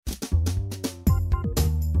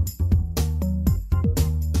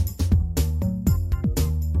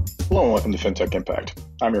Hello and welcome to FinTech Impact.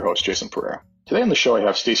 I'm your host, Jason Pereira. Today on the show, I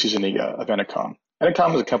have Stacy Zuniga of Ennoconn.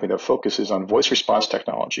 Ennoconn is a company that focuses on voice response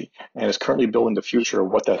technology and is currently building the future of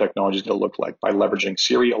what that technology is going to look like by leveraging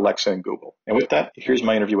Siri, Alexa, and Google. And with that, here's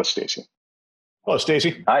my interview with Stacy. Hello,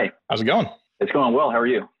 Stacy. Hi. How's it going? It's going well. How are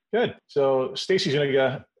you? Good. So Stacy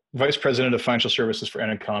Zuniga, Vice President of Financial Services for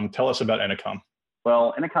Ennoconn. Tell us about Ennoconn.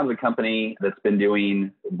 Well, Ennoconn is a company that's been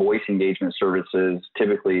doing voice engagement services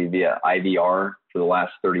typically via IVR for the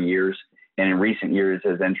last 30 years. And in recent years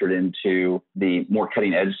has entered into the more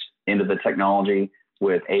cutting edge end of the technology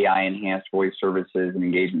with AI enhanced voice services and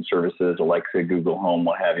engagement services, Alexa, Google Home,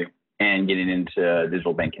 what have you, and getting into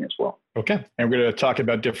digital banking as well. Okay. And we're going to talk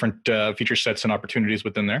about different feature sets and opportunities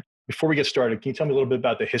within there. Before we get started, can you tell me a little bit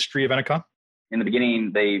about the history of Ennoconn? In the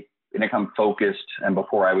beginning, Ennoconn focused, and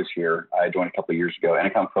before I was here, I joined a couple of years ago,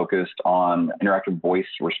 Ennoconn focused on interactive voice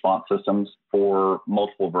response systems for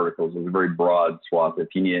multiple verticals. It was a very broad swath. If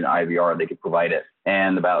you need an IVR, they could provide it.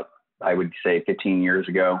 And about, I would say 15 years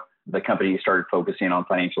ago, the company started focusing on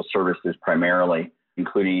financial services primarily,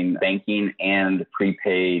 including banking and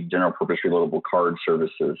prepaid general purpose reloadable card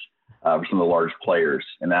services for some of the large players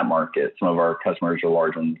in that market. Some of our customers are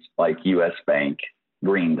large ones like US Bank,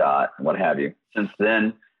 Green Dot, what have you. Since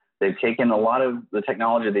then, they've taken a lot of the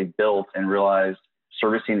technology they've built and realized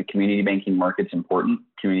servicing the community banking market's important,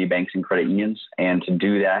 community banks and credit unions. And to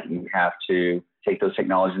do that, you have to take those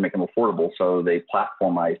technologies and make them affordable. So they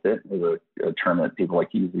platformized it, is a term that people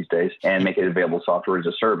like to use these days, and make it available software as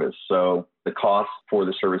a service. So the costs for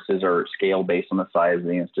the services are scaled based on the size of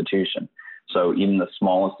the institution. So even the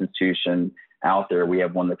smallest institution out there, we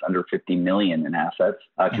have one that's under 50 million in assets,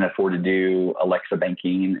 can afford to do Alexa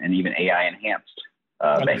banking and even AI enhanced.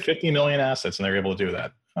 Under 50 million assets, and they're able to do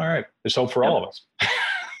that. All right. There's hope for all of us.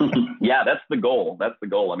 Yeah, that's the goal. That's the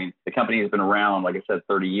goal. I mean, the company has been around, like I said,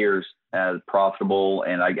 30 years, as profitable,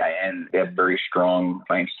 and they have very strong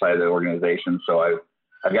financial side of the organization. So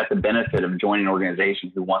I've got the benefit of joining an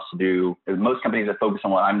organization who wants to do, most companies that focus on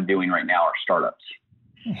what I'm doing right now are startups.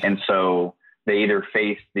 And so they either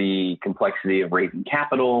face the complexity of raising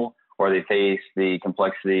capital, or they face the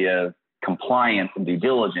complexity of compliance and due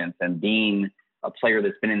diligence and being a player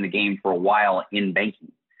that's been in the game for a while in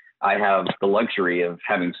banking. I have the luxury of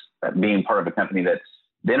being part of a company that's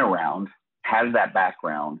been around, has that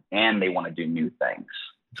background, and they want to do new things.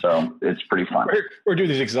 So it's pretty fun. Where do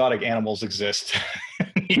these exotic animals exist?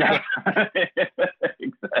 Yeah.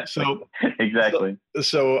 Exactly.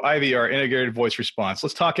 So IVR, integrated voice response.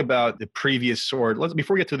 Let's talk about the previous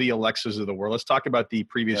before we get to the Alexas of the world, let's talk about the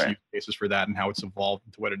previous use cases for that and how it's evolved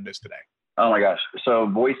into what it is today. Oh my gosh. So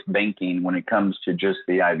voice banking, when it comes to just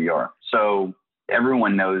the IVR. So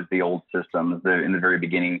everyone knows the old systems, in the very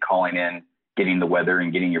beginning, calling in, getting the weather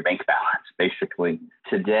and getting your bank balance, basically.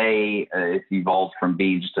 Today, it's evolved from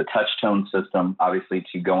being just a touch tone system, obviously,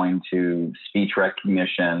 to going to speech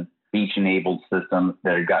recognition, speech-enabled systems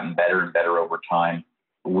that have gotten better and better over time.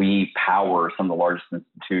 We power some of the largest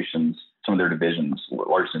institutions, some of their divisions,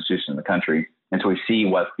 largest institutions in the country. And so we see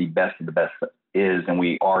what the best of the best is, and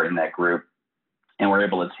we are in that group. And we're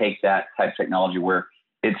able to take that type of technology where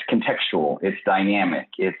it's contextual, it's dynamic,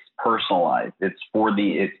 it's personalized, it's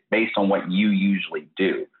based on what you usually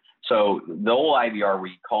do. So the old IVR where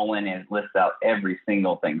you call in and list out every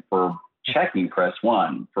single thing. For checking, press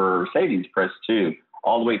 1. For savings, press 2,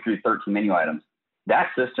 all the way through 13 menu items. That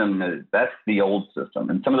system that's the old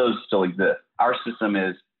system. And some of those still exist. Our system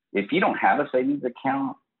is, if you don't have a savings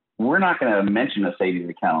account, we're not going to mention a savings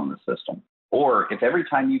account on the system. Or if every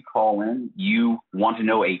time you call in, you want to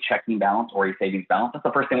know a checking balance or a savings balance, that's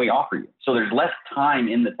the first thing we offer you. So there's less time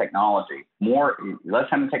in the technology, less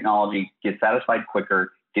time in the technology, get satisfied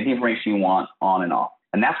quicker, get the information you want on and off.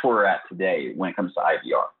 And that's where we're at today when it comes to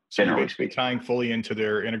IVR. So you're basically tying fully into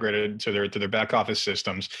their integrated to their back office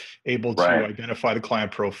systems, able to identify the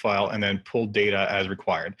client profile and then pull data as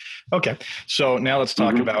required. Okay, so now let's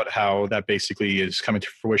talk about how that basically is coming to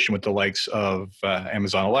fruition with the likes of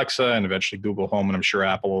Amazon Alexa and eventually Google Home, and I'm sure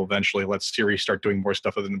Apple will eventually let Siri start doing more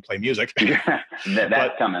stuff other than play music.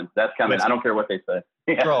 That's coming. That's coming. I don't care what they say.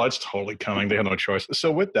 Girl, it's totally coming. They have no choice.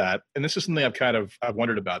 So with that, and this is something I've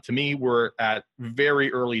wondered about. To me, we're at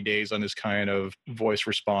very early days on this kind of voice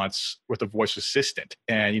response with a voice assistant.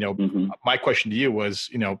 And, my question to you was,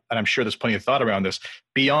 and I'm sure there's plenty of thought around this,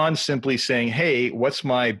 beyond simply saying, hey, what's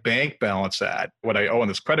my bank balance at, what I owe on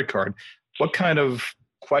this credit card? What kind of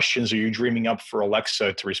questions are you dreaming up for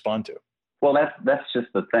Alexa to respond to? Well, that's just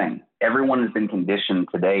the thing. Everyone has been conditioned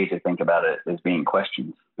today to think about it as being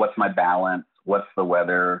questions. What's my balance? What's the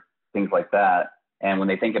weather? Things like that. And when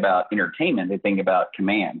they think about entertainment, they think about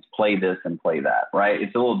commands, play this and play that, right?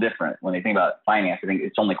 It's a little different. When they think about finance, I think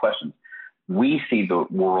it's only questions. We see the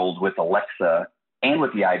world with Alexa and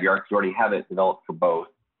with the IVR, because you already have it developed for both,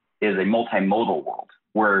 is a multimodal world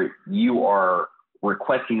where you are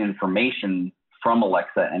requesting information from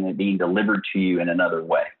Alexa and it being delivered to you in another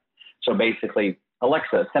way. So basically,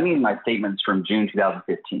 Alexa, send me my statements from June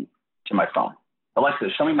 2015 to my phone. Alexa,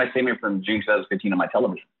 show me my statement from June 2015 on my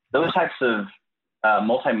television. Those types of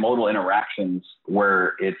multimodal interactions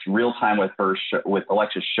where it's real time with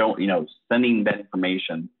Alexa sending that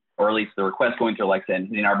information, or at least the request going to Alexa and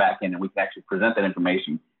hitting our back end, and we can actually present that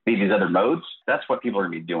information via these other modes. That's what people are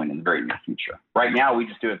going to be doing in the very near future. Right now, we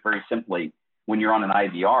just do it very simply. When you're on an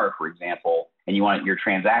IVR, for example, and you want your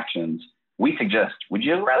transactions, we suggest, would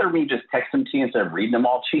you rather me just text them to you instead of reading them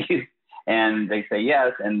all to you? And they say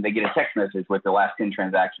yes, and they get a text message with the last 10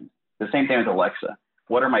 transactions. The same thing with Alexa.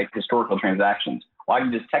 What are my historical transactions? Well, I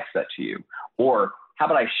can just text that to you. Or how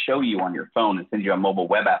about I show you on your phone and send you a mobile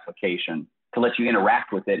web application to let you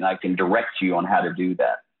interact with it, and I can direct you on how to do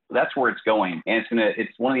that. So that's where it's going. And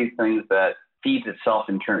it's one of these things that feeds itself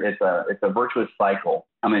in turn. It's a virtuous cycle.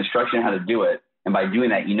 I'm instructing you how to do it. And by doing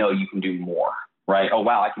that, you can do more, right? Oh,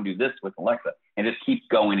 wow, I can do this with Alexa, and just keep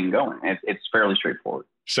going and going. And it's fairly straightforward.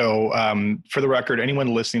 So for the record,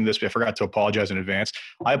 anyone listening to this, I forgot to apologize in advance.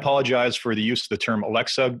 I apologize for the use of the term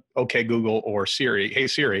Alexa, OK Google, or Siri, hey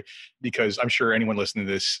Siri, because I'm sure anyone listening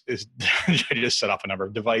to this is just set off a number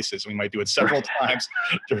of devices. We might do it several times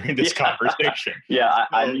during this conversation. Yeah,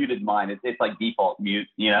 I muted mine. It's like default mute.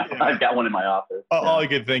 Yeah. I've got one in my office. All I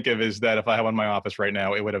could think of is that if I had one in my office right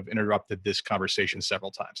now, it would have interrupted this conversation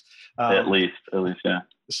several times. At least, yeah.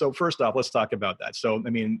 So first off, let's talk about that. So, I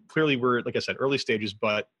mean, clearly we're, like I said, early stages,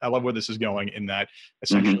 but I love where this is going in that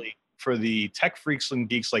essentially for the tech freaks and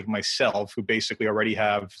geeks like myself, who basically already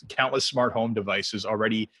have countless smart home devices,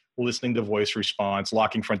 already listening to voice response,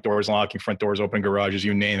 locking front doors, open garages,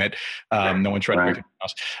 you name it. No one tried to break it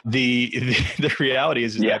house. The reality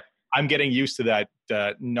is that I'm getting used to that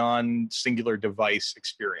non-singular device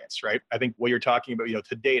experience, right? I think what you're talking about,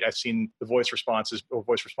 to date, I've seen the voice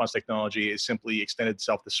response technology is simply extended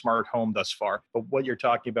itself to smart home thus far. But what you're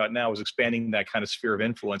talking about now is expanding that kind of sphere of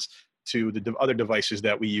influence to the other devices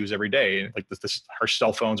that we use every day, like our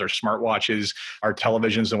cell phones, our smartwatches, our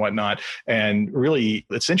televisions and whatnot. And really,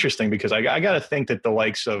 it's interesting because I got to think that the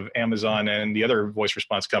likes of Amazon and the other voice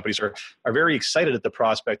response companies are very excited at the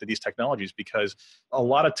prospect of these technologies, because a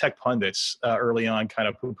lot of tech pundits early on kind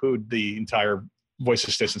of poo-pooed the entire voice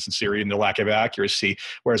assistants in Siri and the lack of accuracy,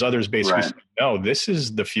 whereas others basically say, no, this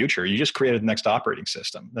is the future. You just created the next operating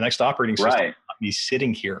system. The next operating system is not me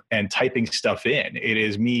sitting here and typing stuff in. It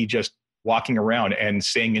is me just walking around and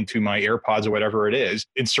saying into my AirPods or whatever it is,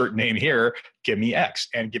 insert name here, give me X,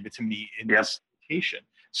 and give it to me in this location.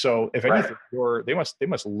 So if anything, they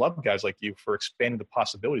must love guys like you for expanding the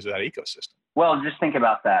possibilities of that ecosystem. Well, just think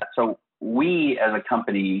about that. So we as a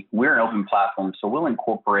company, we're an open platform, so we'll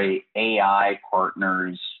incorporate AI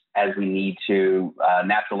partners as we need to,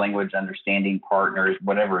 natural language understanding partners,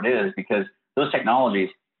 whatever it is, because those technologies,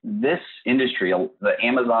 this industry, the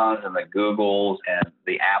Amazons and the Googles and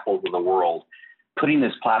the Apples of the world, putting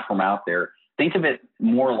this platform out there, think of it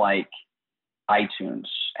more like iTunes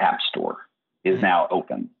App Store is now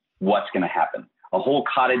open. What's going to happen? A whole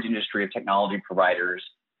cottage industry of technology providers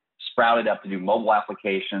sprouted up to do mobile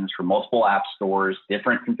applications for multiple app stores,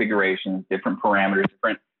 different configurations, different parameters,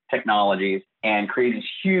 different technologies, and create this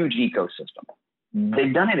huge ecosystem.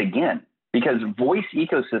 They've done it again because voice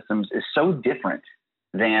ecosystems is so different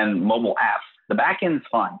than mobile apps. The back end's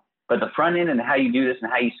fun, but the front end and how you do this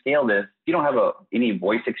and how you scale this, if you don't have any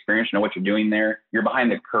voice experience, know what you're doing there, you're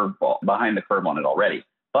behind the curve on it already.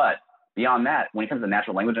 But beyond that, when it comes to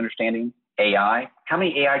natural language understanding, AI, how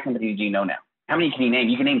many AI companies do you know now? How many can you name?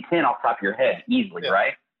 You can name 10 off the top of your head easily,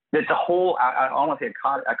 right? It's a whole, I want to say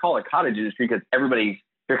I call it a cottage industry because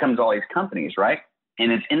here comes all these companies, right?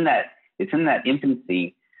 And it's in that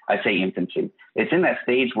infancy. I say infancy. It's in that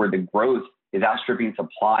stage where the growth is outstripping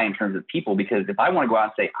supply in terms of people, because if I want to go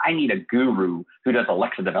out and say, I need a guru who does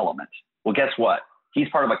Alexa development, well, guess what? He's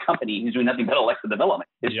part of a company who's doing nothing but Alexa development.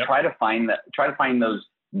 Try to find those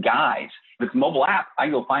guys. If it's mobile app, I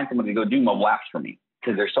can go find somebody to go do mobile apps for me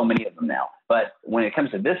because there's so many of them now. But when it comes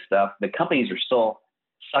to this stuff, the companies are still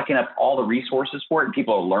sucking up all the resources for it, and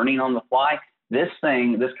people are learning on the fly. This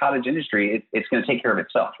cottage industry, it's going to take care of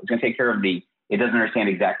itself. It's going to take care of it doesn't understand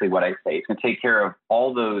exactly what I say. It's going to take care of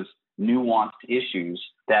all those nuanced issues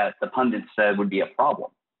that the pundits said would be a problem.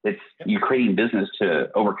 You're creating business to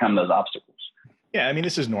overcome those obstacles. Yeah, I mean,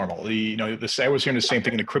 this is normal. I was hearing the same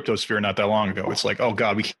thing in the crypto sphere not that long ago. It's like, oh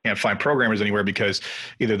God, we can't find programmers anywhere because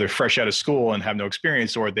either they're fresh out of school and have no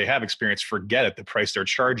experience, or they have experience. Forget it. The price they're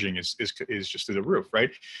charging is just through the roof,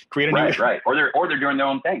 right? Create a new right, or they're doing their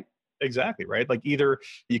own thing. Exactly, right? Like either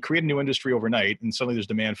you create a new industry overnight and suddenly there's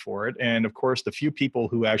demand for it. And of course, the few people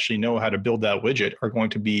who actually know how to build that widget are going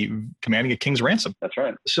to be commanding a king's ransom. That's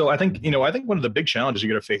right. So I think one of the big challenges you're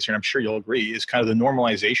going to face here, and I'm sure you'll agree, is kind of the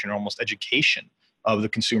normalization or almost education of the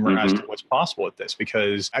consumer as to what's possible with this.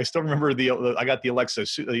 Because I still remember I got the Alexa,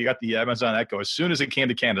 you got the Amazon Echo as soon as it came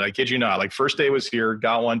to Canada. I kid you not. Like first day was here,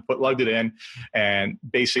 got one, lugged it in, and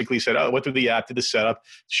basically said, oh, went through the app, did the setup,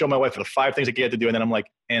 show my wife the 5 things I get to do, and then I'm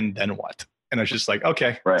like, and then what? And I was just like,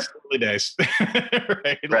 okay, right, early days.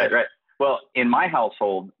 right. Well, in my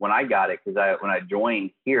household, when I got it, because when I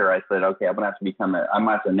joined here, I said, okay, I'm gonna have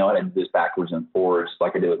to know how to do this backwards and forwards,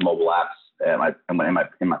 like I did with mobile apps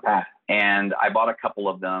in my past. And I bought a couple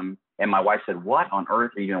of them, and my wife said, what on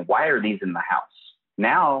earth are you doing? Why are these in the house?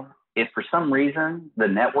 Now, if for some reason the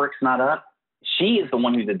network's not up, she is the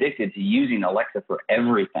one who's addicted to using Alexa for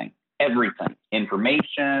everything,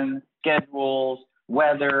 information, schedules,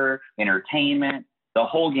 weather, entertainment, the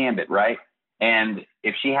whole gambit, right? And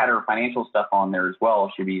if she had her financial stuff on there as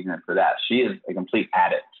well, she'd be using it for that. She is a complete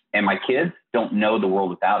addict. And my kids don't know the world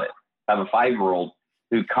without it. I have a 5-year-old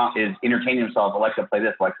who is entertaining himself, Alexa, play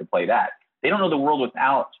this, Alexa, play that. They don't know the world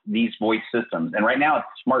without these voice systems. And right now it's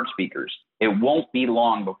smart speakers. It won't be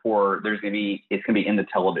long before it's going to be in the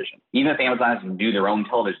television. Even if Amazon has to do their own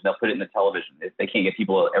television, they'll put it in the television if they can't get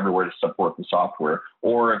people everywhere to support the software,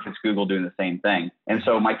 or if it's Google doing the same thing. And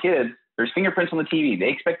so my kids, there's fingerprints on the TV. They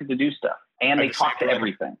expect it to do stuff, and they talk to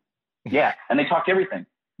everything. Yeah, and they talk to everything.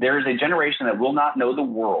 There is a generation that will not know the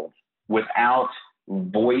world without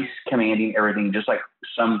voice commanding everything, just like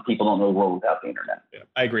some people don't know the world without the internet. Yeah,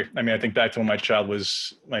 I agree. I mean, I think back to when my child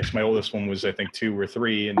was, my oldest one was, I think 2 or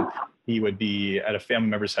 3, and he would be at a family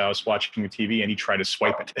member's house watching the TV, and he'd try to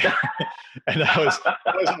swipe it. And that was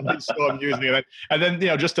always so amusing. And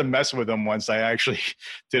then, just to mess with him once, I actually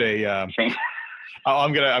did a,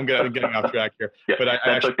 I'm getting off track here. Yeah, but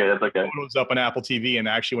that's okay. It was up on Apple TV, and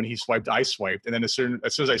actually when he swiped, I swiped, and then as soon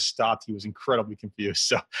as I stopped, he was incredibly confused.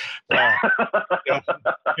 So, I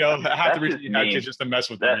have to reach out just to mess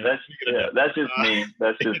with him. That's just me.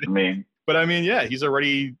 That's just me. But I mean, yeah, he's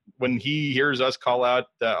already, when he hears us call out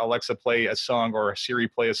Alexa play a song or Siri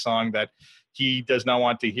play a song that he does not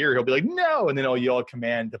want to hear, he'll be like, no, and then he'll yell a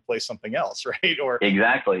command to play something else, right? Or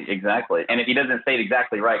exactly. And if he doesn't say it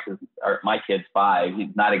exactly right, because my kid's 5, he's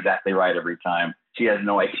not exactly right every time. She has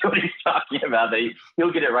no idea what he's talking about.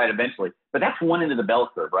 He'll get it right eventually. But that's one end of the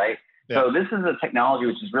bell curve, right? Yeah. So this is a technology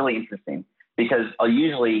which is really interesting, because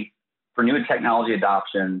usually for new technology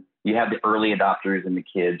adoption, you have the early adopters and the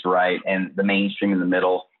kids, right? And the mainstream in the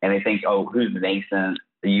middle, and they think, oh, who's the nascent,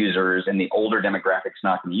 the users, and the older demographics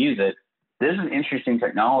not going to use it. This is an interesting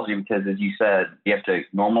technology because, as you said, you have to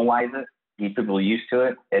normalize it, get people used to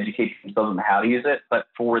it, educate themselves on how to use it. But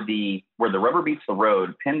where the rubber meets the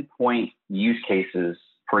road, pinpoint use cases.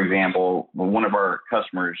 For example, one of our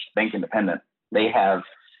customers, Bank Independent, they have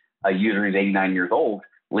a user who's 89 years old,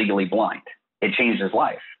 legally blind. It changed his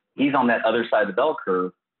life. He's on that other side of the bell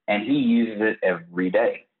curve, and he uses it every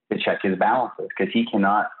day to check his balances, because he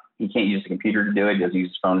can't use the computer to do it. He doesn't use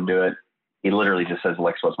his phone to do it. He literally just says,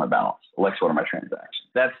 Alexa, what's my balance? Alexa, what are my transactions?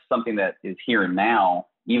 That's something that is here and now,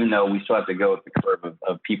 even though we still have to go up the curve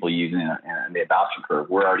of people using it and the adoption curve.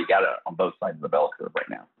 We're already got it on both sides of the bell curve right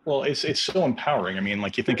now. Well, it's so empowering. I mean,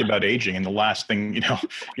 like you think about aging, and the last thing,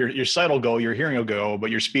 your sight will go, your hearing will go, but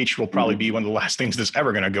your speech will probably be one of the last things that's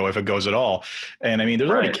ever going to go, if it goes at all. And I mean, there's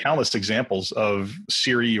already countless examples of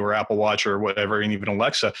Siri or Apple Watch or whatever, and even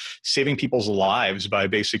Alexa, saving people's lives by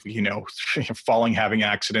basically, falling, having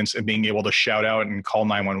accidents, and being able to shout out and call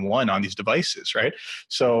 911 on these devices, right?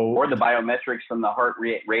 So, or the biometrics from the heart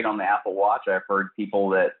rate on the Apple Watch. I've heard people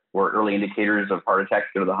that were early indicators of heart attacks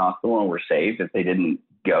go to the hospital and were saved. If they didn't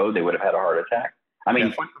go, they would have had a heart attack. I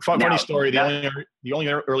mean, funny story. The only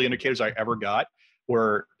early indicators I ever got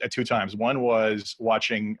were at 2 times. One was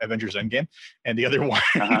watching Avengers Endgame, and the other one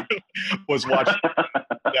was watching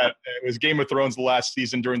it was Game of Thrones the last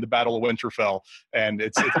season during the Battle of Winterfell, and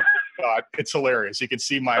it's hilarious. You can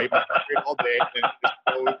see my heart rate all day, and it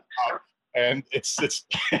just goes up. And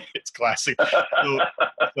it's classic. So,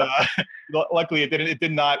 luckily, it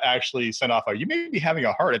did not actually send off you may be having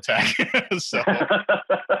a heart attack. So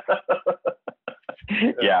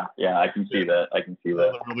yeah, I can see that.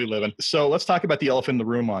 Really living. So let's talk about the elephant in the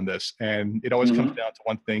room on this. And it always comes down to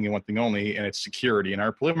one thing and one thing only, and it's security. In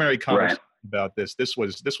our preliminary conversation, about this. This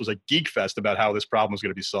was a geek fest about how this problem was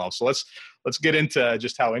going to be solved. So let's get into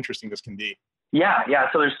just how interesting this can be. Yeah.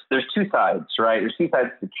 So there's two sides, right? There's two sides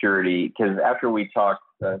to security, because after we talked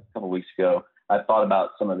a couple of weeks ago, I thought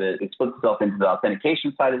about some of it. It splits itself into the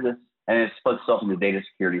authentication side of this, and it splits itself into the data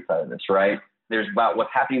security side of this, right? There's about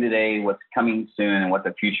what's happening today, what's coming soon, and what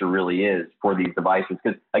the future really is for these devices.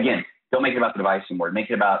 Because again, don't make it about the device anymore. Make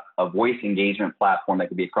it about a voice engagement platform that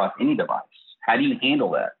could be across any device. How do you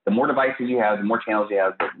handle that? The more devices you have, the more channels you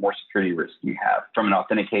have, the more security risk you have from an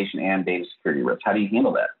authentication and data security risk. How do you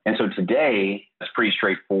handle that? And so today, it's pretty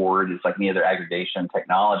straightforward. It's like any other aggregation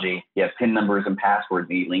technology. You have PIN numbers and passwords,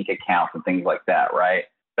 you link accounts and things like that, right?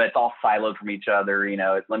 But it's all siloed from each other. You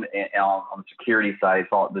know, it's on the security side,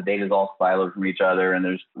 the data is all siloed from each other, and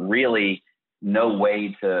there's really no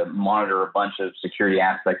way to monitor a bunch of security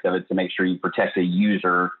aspects of it to make sure you protect a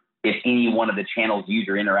user if any one of the channels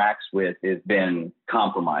user interacts with has been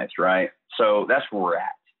compromised, right? So that's where we're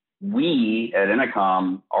at. We at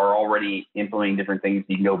Intercom are already implementing different things.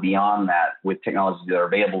 You can go beyond that with technologies that are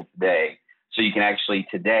available today. So you can actually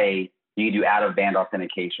today, you can do out-of-band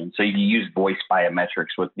authentication. So you can use voice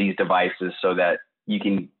biometrics with these devices so that you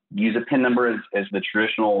can use a PIN number as the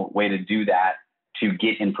traditional way to do that to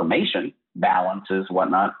get information, balances,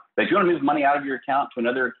 whatnot. But if you want to move money out of your account to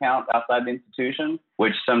another account outside the institution,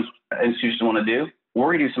 which some institutions want to do, we're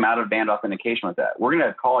going to do some out-of-band authentication with that. We're going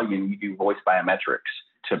to call you and you do voice biometrics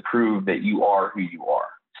to prove that you are who you are.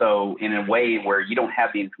 So in a way where you don't have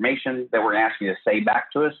the information that we're going to ask you to say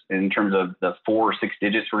back to us in terms of the 4 or 6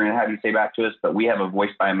 digits we're going to have you say back to us, but we have a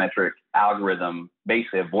voice biometric algorithm,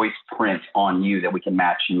 basically a voice print on you that we can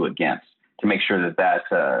match you against to make sure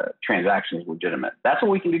that transaction is legitimate. That's what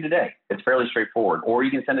we can do today. It's fairly straightforward. Or you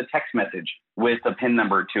can send a text message with a PIN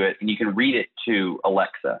number to it, and you can read it to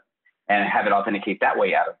Alexa and have it authenticate that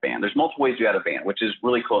way out of band. There's multiple ways to do out of band, which is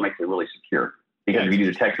really cool. It makes it really secure. Because if you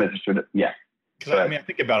do the text message to it, yeah. Because I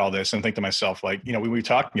think about all this and think to myself, like, you know, we were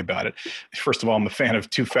talking about it. First of all, I'm a fan of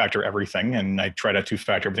two-factor everything, and I try to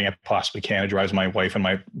two-factor everything I possibly can. It drives my wife and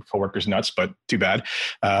my coworkers nuts, but too bad.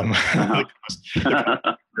 The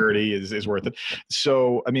security is worth it.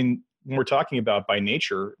 So, I mean, when we're talking about by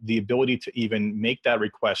nature, the ability to even make that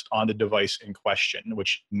request on the device in question,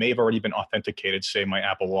 which may have already been authenticated, say my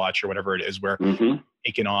Apple Watch or whatever it is, where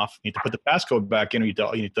taken off, you need to put the passcode back in, or you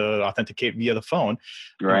need to authenticate via the phone.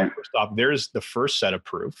 Right. First off, there's the first set of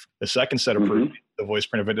proof. The second set of proof, the voice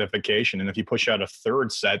print of identification. And if you push out a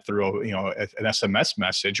third set through an SMS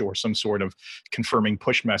message or some sort of confirming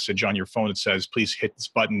push message on your phone that says, please hit this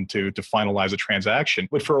button to finalize a transaction,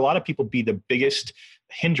 would for a lot of people be the biggest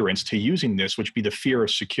hindrance to using this, which be the fear of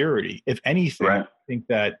security. If anything, I think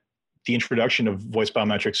that the introduction of voice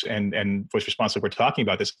biometrics and voice response, like we're talking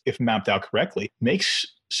about this, if mapped out correctly, makes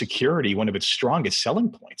security one of its strongest selling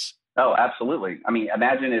points. Oh, absolutely. I mean,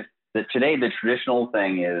 imagine if today the traditional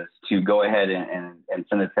thing is to go ahead and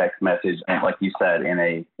send a text message, and like you said,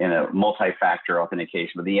 in a multi-factor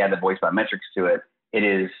authentication, but then you add the voice biometrics to it, it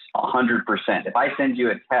is 100%. If I send you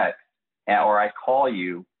a text or I call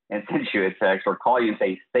you and send you a text or call you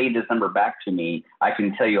and say this number back to me, I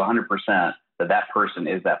can tell you 100% that person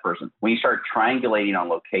is that person. When you start triangulating on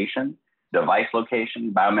location, device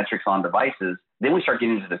location, biometrics on devices, then we start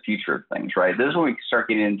getting into the future of things, right? This is when we start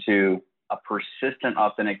getting into a persistent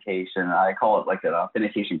authentication. I call it like an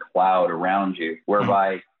authentication cloud around you,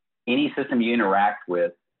 whereby any system you interact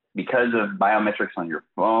with, because of biometrics on your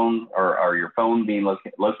phone or your phone being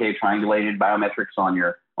located, triangulated biometrics on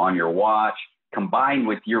your watch, combined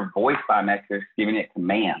with your voice biometrics, giving it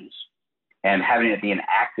commands and having it be an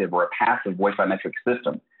active or a passive voice biometric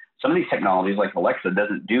system. Some of these technologies, like Alexa,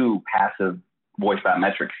 doesn't do passive voice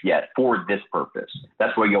biometrics yet for this purpose.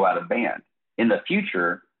 That's where we go out of band. In the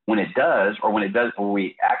future, when it does, or when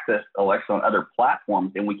we access Alexa on other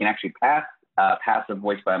platforms and we can actually pass passive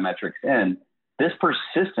voice biometrics in, this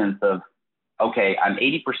persistence of, okay, I'm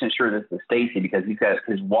 80% sure this is Stacy because he's got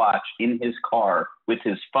his watch in his car with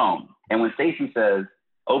his phone. And when Stacy says,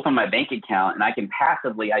 open my bank account, and I can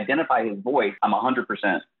passively identify his voice, I'm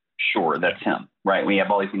 100% sure that's him, right? We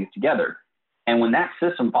have all these things together. And when that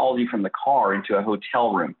system follows you from the car into a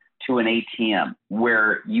hotel room, to an ATM,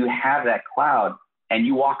 where you have that cloud and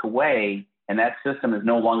you walk away and that system is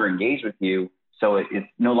no longer engaged with you, so it's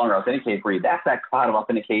no longer authenticated for you, that's that cloud of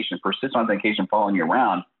authentication, persistent authentication following you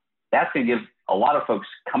around. That's going to give a lot of folks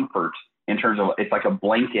comfort in terms of, it's like a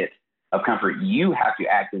blanket of comfort. You have to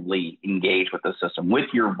actively engage with the system with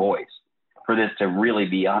your voice for this to really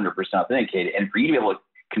be 100% authenticated. And for you to be able to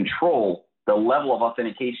control the level of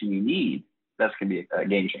authentication you need, that's going to be a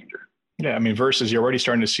game changer. Yeah, I mean, versus you're already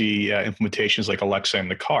starting to see implementations like Alexa in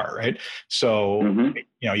the car, right? So,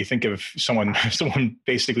 you think of someone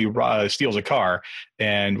basically steals a car,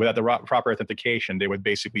 and without the proper authentication, they would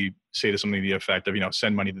basically say to something to the effect of,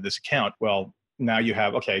 send money to this account. Well, now you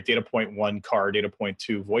have, okay, data point one, car, data point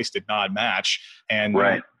two, voice did not match, and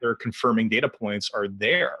their confirming data points are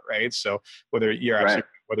there, right? So whether you're actually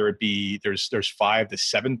whether it be there's 5 to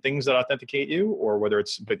 7 things that authenticate you, or whether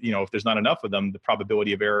it's, but if there's not enough of them, the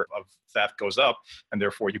probability of error of theft goes up, and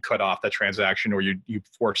therefore you cut off that transaction, or you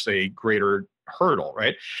force a greater hurdle,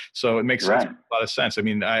 right? So it makes a lot of sense. I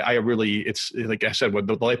mean, I really, it's like I said, when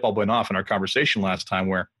the light bulb went off in our conversation last time,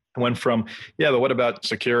 where I went from, but what about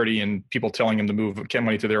security and people telling them to move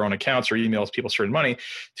money to their own accounts or emails people certain money,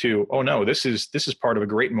 to, oh no, this is part of a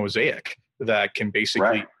great mosaic that can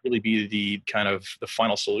basically really be the kind of the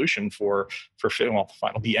final solution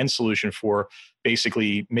the end solution for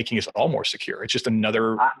basically making us all more secure. It's just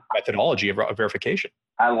another methodology of verification.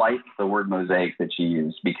 I like the word mosaic that you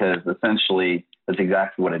use, because essentially that's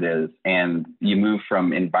exactly what it is. And you move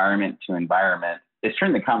from environment to environment. It's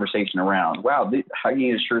turned the conversation around. Wow, how do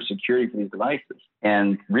you ensure security for these devices?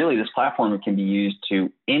 And really, this platform can be used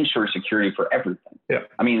to ensure security for everything. Yeah.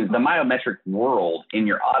 I mean, the biometric world in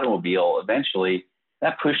your automobile, eventually,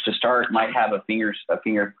 that push to start might have a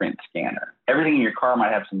fingerprint scanner. Everything in your car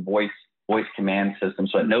might have some voice command system,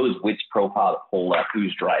 so it knows which profile to pull up,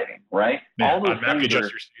 who's driving, right? Yeah,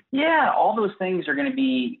 all those things are going to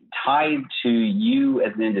be tied to you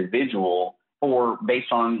as an individual, or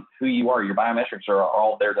based on who you are. Your biometrics are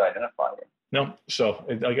all there to identify you. No, so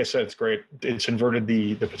like I said, it's great. It's inverted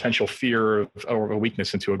the potential fear or a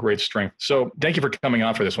weakness into a great strength. So thank you for coming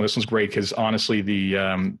on for this one. This one's great, because honestly,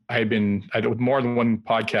 I had more than one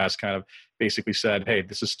podcast kind of basically said, hey,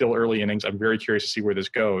 this is still early innings. I'm very curious to see where this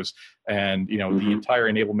goes. And, the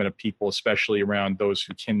entire enablement of people, especially around those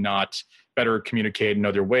who cannot better communicate in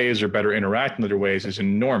other ways or better interact in other ways, is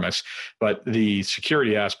enormous. But the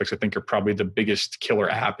security aspects, I think, are probably the biggest killer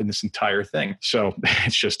app in this entire thing. So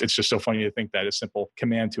it's just so funny to think that a simple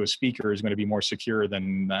command to a speaker is going to be more secure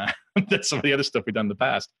than some of the other stuff we've done in the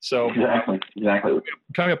past. So exactly.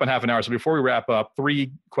 Coming up on half an hour. So before we wrap up,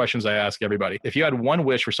 3 questions I ask everybody. If you had one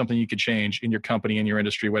wish for something you could change in your company, in your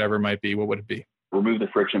industry, whatever it might be, what would it be? Remove the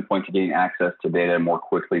friction point to getting access to data more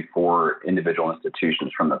quickly for individual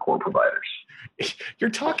institutions from the core providers. You're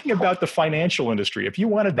talking about the financial industry. If you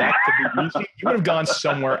wanted that to be easy, you would have gone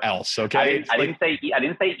somewhere else. Okay. I didn't say easy. Yeah. I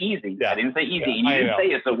didn't say easy. And you didn't say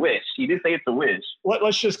it's a wish. You did say it's a wish.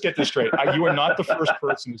 Let's just get this straight. You are not the first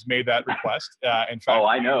person who's made that request. In fact,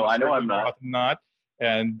 I know I'm not.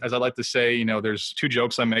 And as I like to say, there's 2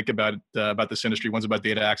 jokes I make about this industry. One's about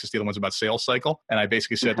data access, the other one's about sales cycle. And I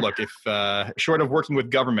basically said, look, if short of working with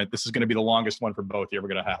government, this is going to be the longest one for both you're ever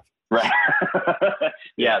going to have. Right.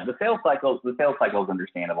 Yeah. The sales cycle is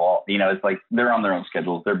understandable. It's like they're on their own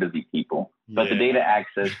schedules. They're busy people. But the data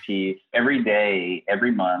access piece, every day, every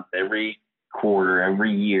month, every quarter,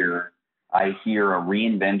 every year, I hear a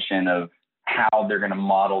reinvention of how they're going to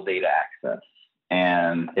model data access.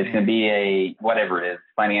 And it's going to be whatever it is,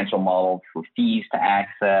 financial model for fees to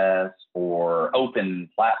access or open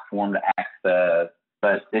platform to access.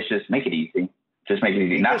 But it's just make it easy. Just make it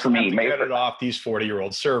easy. Not for me. Get it off these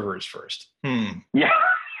 40-year-old servers first. Yeah.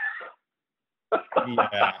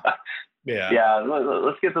 Yeah.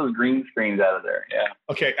 Let's get those green screens out of there. Yeah.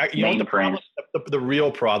 Okay. The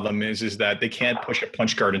real problem is that they can't push a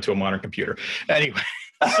punch card into a modern computer. Anyway.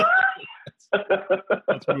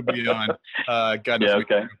 Let's move beyond.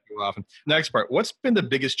 Often. Next part. What's been the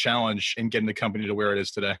biggest challenge in getting the company to where it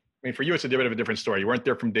is today? I mean, for you, it's a bit of a different story. You weren't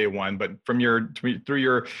there from day one, but from through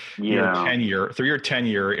your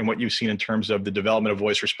tenure and what you've seen in terms of the development of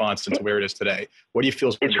voice response into where it is today, what do you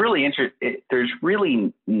feel? It's really interesting. There's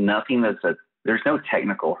really nothing there's no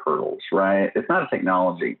technical hurdles, right? It's not a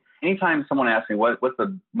technology. Anytime someone asks me what's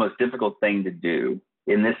the most difficult thing to do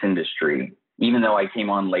in this industry, even though I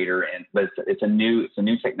came on later, but it's a new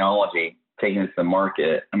technology taking us to the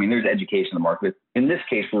market. I mean, there's education in the market. In this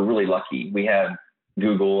case, we're really lucky. We have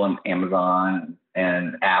Google and Amazon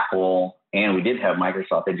and Apple, and we did have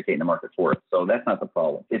Microsoft educating the market for us. So that's not the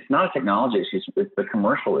problem. It's not a technology issue. It's the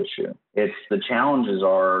commercial issue. It's the challenges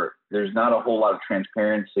are there's not a whole lot of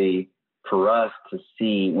transparency for us to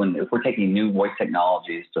see if we're taking new voice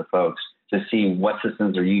technologies to folks to see what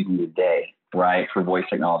systems they're using today, right, for voice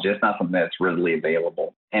technology. It's not something that's readily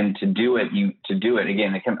available. And to do it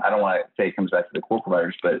again, I don't want to say it comes back to the core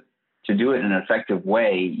providers, but to do it in an effective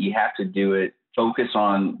way, you have to do it focus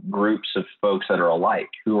on groups of folks that are alike,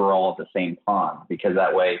 who are all at the same pond, because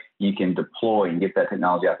that way you can deploy and get that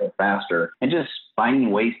technology out there faster, and just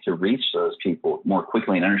finding ways to reach those people more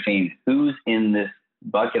quickly and understanding who's in this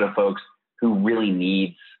bucket of folks who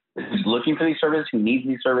really who's looking for these services, who needs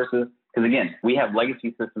these services. Because again, we have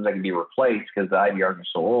legacy systems that can be replaced because the IVRs are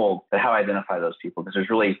so old, but how identify those people? Because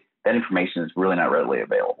that information is really not readily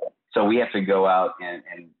available. So we have to go out and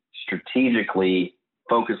strategically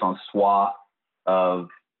focus on swath of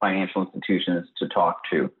financial institutions to talk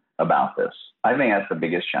to about this. I think that's the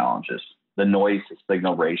biggest challenge, is the noise to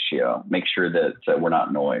signal ratio. Make sure that we're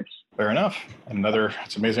not noise. Fair enough.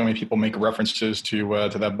 It's amazing how many people make references to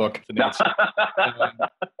that book.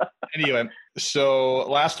 Anyway, so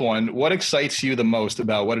last one, what excites you the most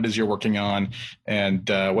about what it is you're working on, and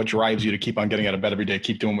what drives you to keep on getting out of bed every day,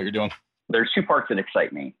 keep doing what you're doing? There's two parts that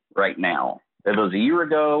excite me right now. If it was a year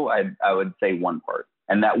ago, I would say one part.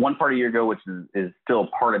 And that one part a year ago, which is still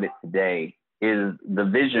part of it today, is the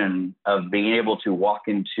vision of being able to walk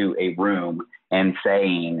into a room and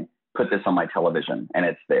saying, put this on my television and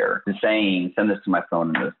it's there. To saying, send this to my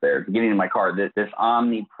phone and it's there. To getting in my car, this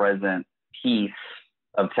omnipresent piece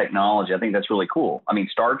of technology. I think that's really cool. I mean,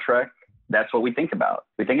 Star Trek, that's what we think about.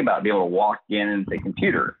 We think about being able to walk in and say,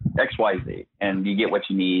 computer, XYZ, and you get what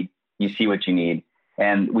you need, you see what you need.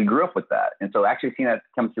 And we grew up with that. And so actually seeing that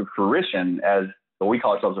come to fruition as what we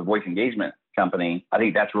call ourselves a voice engagement company, I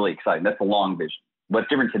think that's really exciting. That's the long vision. What's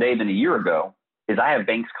different today than a year ago is I have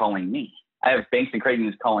banks calling me. I have banks and credit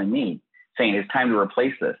unions calling me saying, it's time to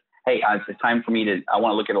replace this. Hey, it's time for me I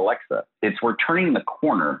want to look at Alexa. We're turning the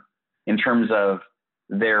corner in terms of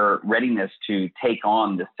their readiness to take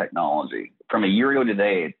on this technology. From a year ago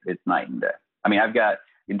today, it's night and day. I mean, I've got,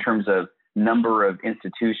 in terms of number of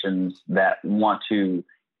institutions that want to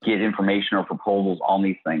get information or proposals on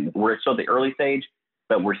these things, we're still at the early stage,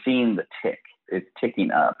 but we're seeing the tick. It's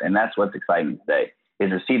ticking up. And that's what's exciting today, is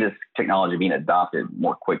to see this technology being adopted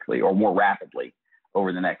more quickly or more rapidly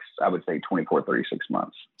over the next, I would say, 24, 36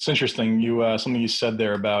 months. It's interesting. Something you said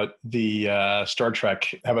there about the Star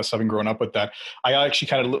Trek, having grown up with that. I actually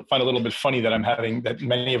kind of find a little bit funny that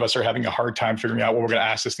many of us are having a hard time figuring out what we're going to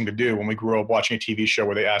ask this thing to do when we grew up watching a TV show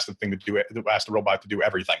where they asked the robot to do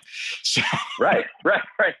everything. So. Right.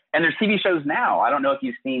 And there's TV shows now. I don't know if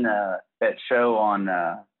you've seen that show on,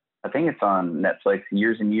 I think it's on Netflix,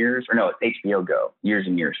 Years and Years, or no, it's HBO Go, Years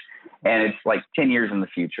and Years. And it's like 10 years in the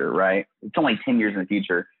future, right? It's only 10 years in the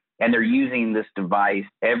future. And they're using this device,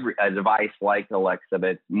 a device like Alexa,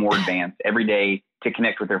 but more advanced every day to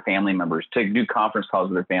connect with their family members, to do conference calls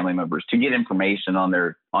with their family members, to get information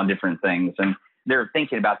on different things. And they're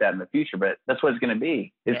thinking about that in the future, but that's what it's going to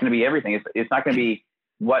be. It's going to be everything. It's not going to be,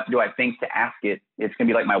 what do I think to ask it? It's going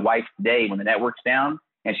to be like my wife today when the network's down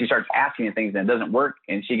and she starts asking me things and it doesn't work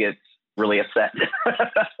and she gets really upset.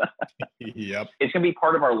 Yep. It's going to be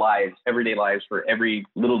part of our lives, everyday lives, for every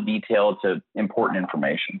little detail to important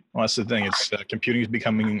information. Well, that's the thing. It's computing is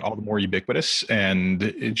becoming all the more ubiquitous, and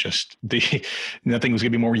nothing was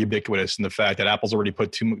going to be more ubiquitous than the fact that Apple's already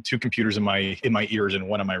put two computers in my ears and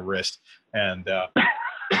one on my wrist, and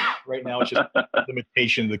right now it's just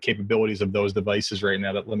limitation of the capabilities of those devices right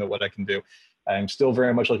now that limit what I can do. I'm still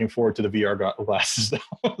very much looking forward to the VR glasses,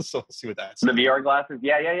 though. So we'll see what that's. The VR glasses,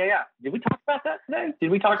 yeah. Did we talk about that today?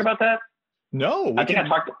 Did we talk about that? No. I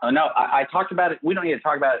talked about it. We don't need to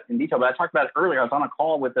talk about it in detail, but I talked about it earlier. I was on a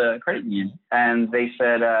call with a credit union, and they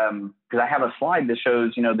said, because I have a slide that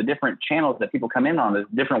shows, the different channels that people come in on, the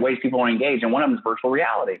different ways people want to engage, and one of them is virtual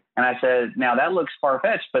reality. And I said, now that looks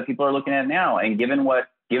far-fetched, but people are looking at it now, and given what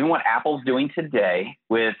Apple's doing today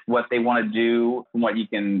with what they want to do, and what you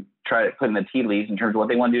can try to put in the tea leaves in terms of what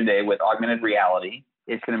they want to do today with augmented reality,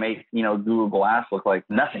 it's going to make, Google Glass look like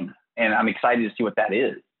nothing. And I'm excited to see what that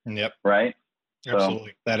is. Yep. Right. Absolutely.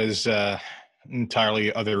 So, that is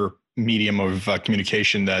entirely other medium of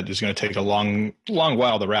communication that is going to take a long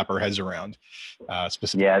while to wrap our heads around.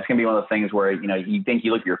 Specifically. Yeah. It's going to be one of those things where, you think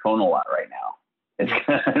you look at your phone a lot right now. It's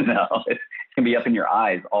going to be up in your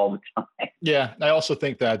eyes all the time. Yeah. I also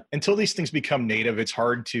think that until these things become native, it's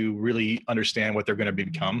hard to really understand what they're going to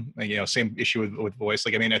become. Same issue with voice.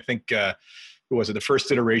 I think, who was it? The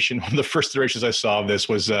first iteration, one of the first iterations I saw of this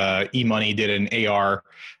was eMoney did an AR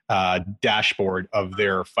dashboard of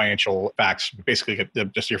their financial facts, basically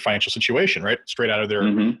just your financial situation, right? Straight out of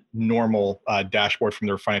their normal dashboard from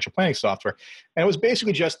their financial planning software. And it was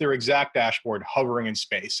basically just their exact dashboard hovering in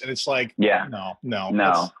space. And it's like, no.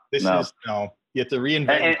 You have to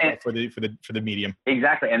reinvent for the medium.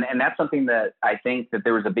 Exactly. And that's something that I think that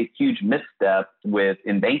there was a huge misstep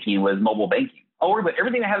in banking was mobile banking. Oh, but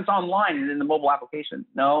everything that has online is in the mobile application.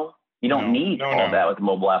 No, You don't need all that with a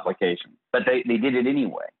mobile application. But they did it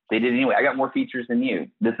anyway. I got more features than you.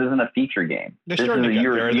 This isn't a feature game. This is a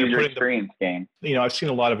user experience game. I've seen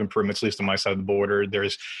a lot of improvements, at least on my side of the border.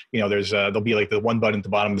 There'll be like the one button at the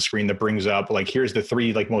bottom of the screen that brings up like, here's the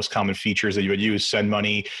 3 like most common features that you would use: send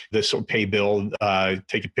money, this pay bill,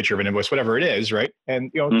 take a picture of an invoice, whatever it is, right?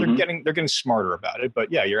 And they're getting smarter about it.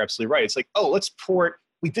 But yeah, you're absolutely right. It's like, oh, let's port.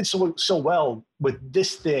 We did so well with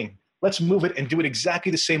this thing. Let's move it and do it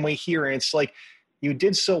exactly the same way here. And it's like, you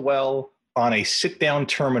did so well on a sit-down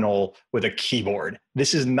terminal with a keyboard.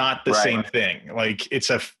 This is not the same thing. Like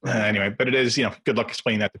anyway, but it is, good luck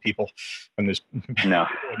explaining that to people when there's no,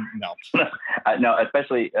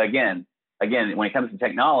 especially again, when it comes to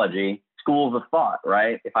technology, schools of thought,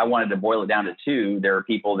 right? If I wanted to boil it down to 2, there are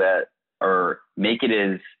people that make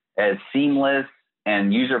it as seamless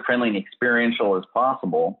and user-friendly and experiential as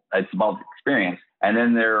possible. It's about the experience. And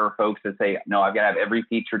then there are folks that say, no, I've got to have every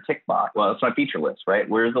feature tick box. Well, it's my feature list, right?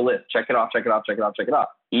 Where's the list? Check it off.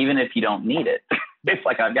 Even if you don't need it. It's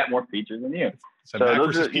like, I've got more features than you. So Mac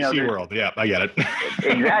versus PC world. Yeah, I get it.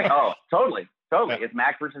 Exactly. Oh, totally. Yeah. It's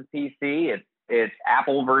Mac versus PC. It's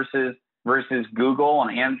Apple versus Google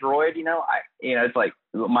on Android. It's like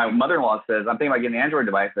my mother-in-law says, I'm thinking about getting an Android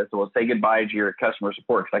device. I said, well, say goodbye to your customer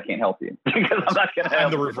support because I can't help you. Because I'm not going to help you.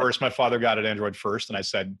 I'm the reverse. My father got an Android first, and I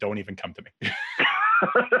said, don't even come to me.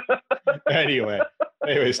 Anyway,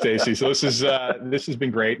 Stacey, so this has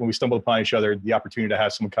been great. When we stumbled upon each other, the opportunity to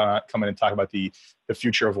have someone come in and talk about the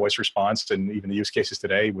future of voice response and even the use cases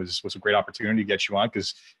today was a great opportunity to get you on,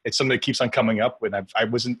 because it's something that keeps on coming up. When I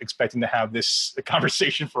wasn't expecting to have this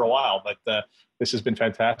conversation for a while, but this has been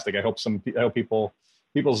fantastic. I hope people's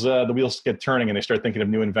the wheels get turning and they start thinking of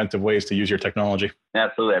new inventive ways to use your technology.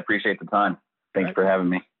 Absolutely. I appreciate the time. Thanks for having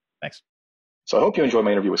me. Thanks. So I hope you enjoyed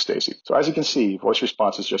my interview with Stacey. So as you can see, voice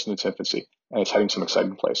response is just in its infancy, and it's heading some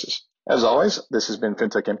exciting places. As always, this has been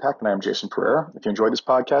FinTech Impact, and I'm Jason Pereira. If you enjoyed this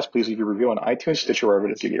podcast, please leave a review on iTunes, Stitcher, or wherever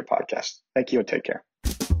it is you get your podcast. Thank you, and take care.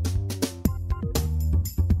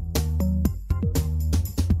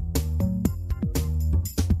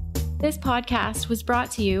 This podcast was brought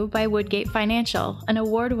to you by Woodgate Financial, an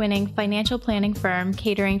award-winning financial planning firm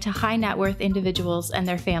catering to high net worth individuals and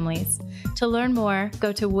their families. To learn more,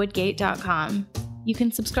 go to woodgate.com. You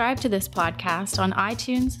can subscribe to this podcast on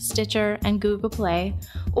iTunes, Stitcher, and Google Play,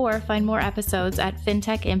 or find more episodes at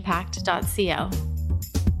fintechimpact.co.